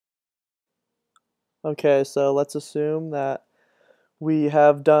Okay, so let's assume that we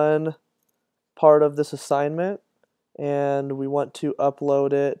have done part of this assignment and we want to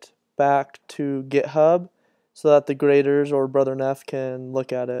upload it back to GitHub so that the graders or Brother Neff can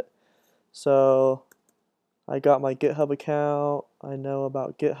look at it. So I got my GitHub account, I know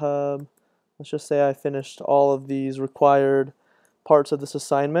about GitHub. Let's just say I finished all of these required parts of this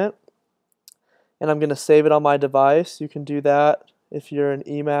assignment and I'm going to save it on my device. You can do that if you're an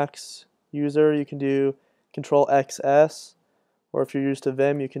Emacs user, you can do Control XS, or if you're used to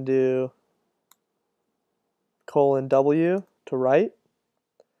Vim, you can do :W to write.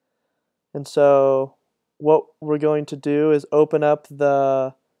 And so what we're going to do is open up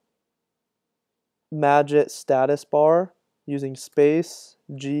the magit status bar using space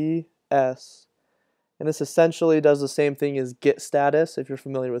GS. And this essentially does the same thing as git status if you're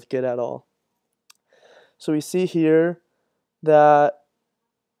familiar with Git at all. So we see here that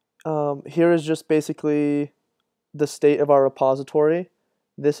here is just basically the state of our repository.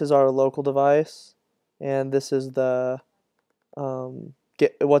 This is our local device, and this is the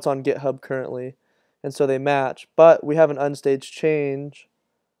what's on GitHub currently. And so they match, but we have an unstaged change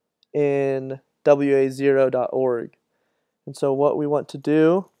in wa0.org. And so what we want to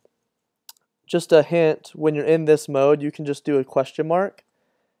do, just a hint, when you're in this mode, you can just do a question mark,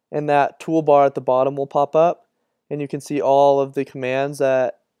 and that toolbar at the bottom will pop up, and you can see all of the commands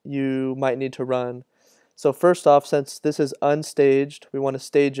that you might need to run. So first off, since this is unstaged, we want to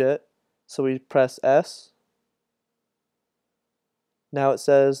stage it, so we press S. Now it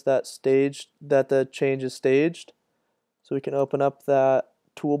says that the change is staged. So we can open up that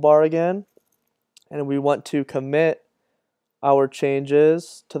toolbar again, and we want to commit our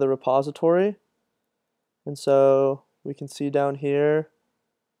changes to the repository. And so we can see down here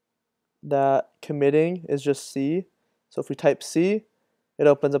that committing is just C. So if we type C, it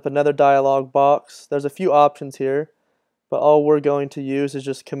opens up another dialog box. There's a few options here, but all we're going to use is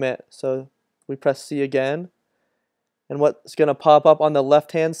just commit. So we press C again, and what's going to pop up on the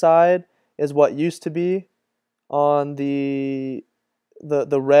left hand side is what used to be on the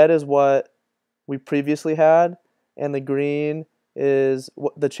red is what we previously had, and the green is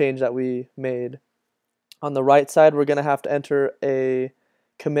the change that we made. On the right side, we're going to have to enter a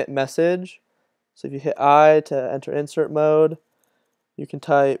commit message. So if you hit I to enter insert mode, you can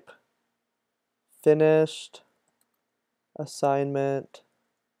type finished assignment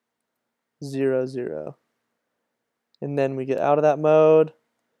 00. And then we get out of that mode.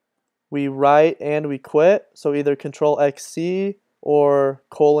 We write and we quit. So either Control XC or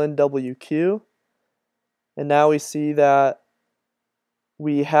 :WQ. And now we see that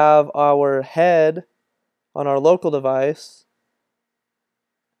we have our head on our local device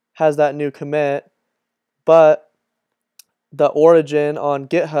has that new commit, but the origin on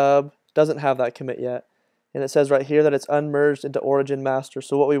GitHub doesn't have that commit yet. And it says right here that it's unmerged into origin master.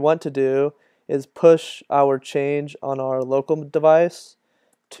 So what we want to do is push our change on our local device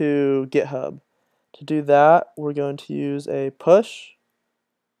to GitHub. To do that, we're going to use a push.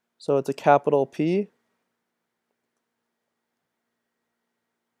 So it's a capital P.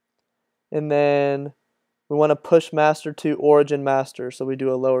 And then we want to push master to origin master, so we do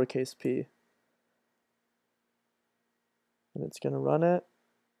a lowercase p. And it's going to run it.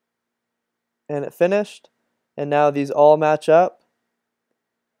 And it finished. And now these all match up.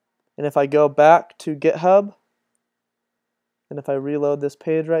 And if I go back to GitHub, and if I reload this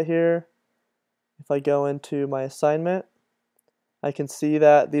page right here, if I go into my assignment, I can see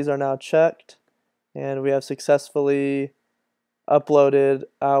that these are now checked, and we have successfully uploaded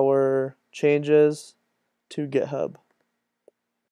our changes to GitHub.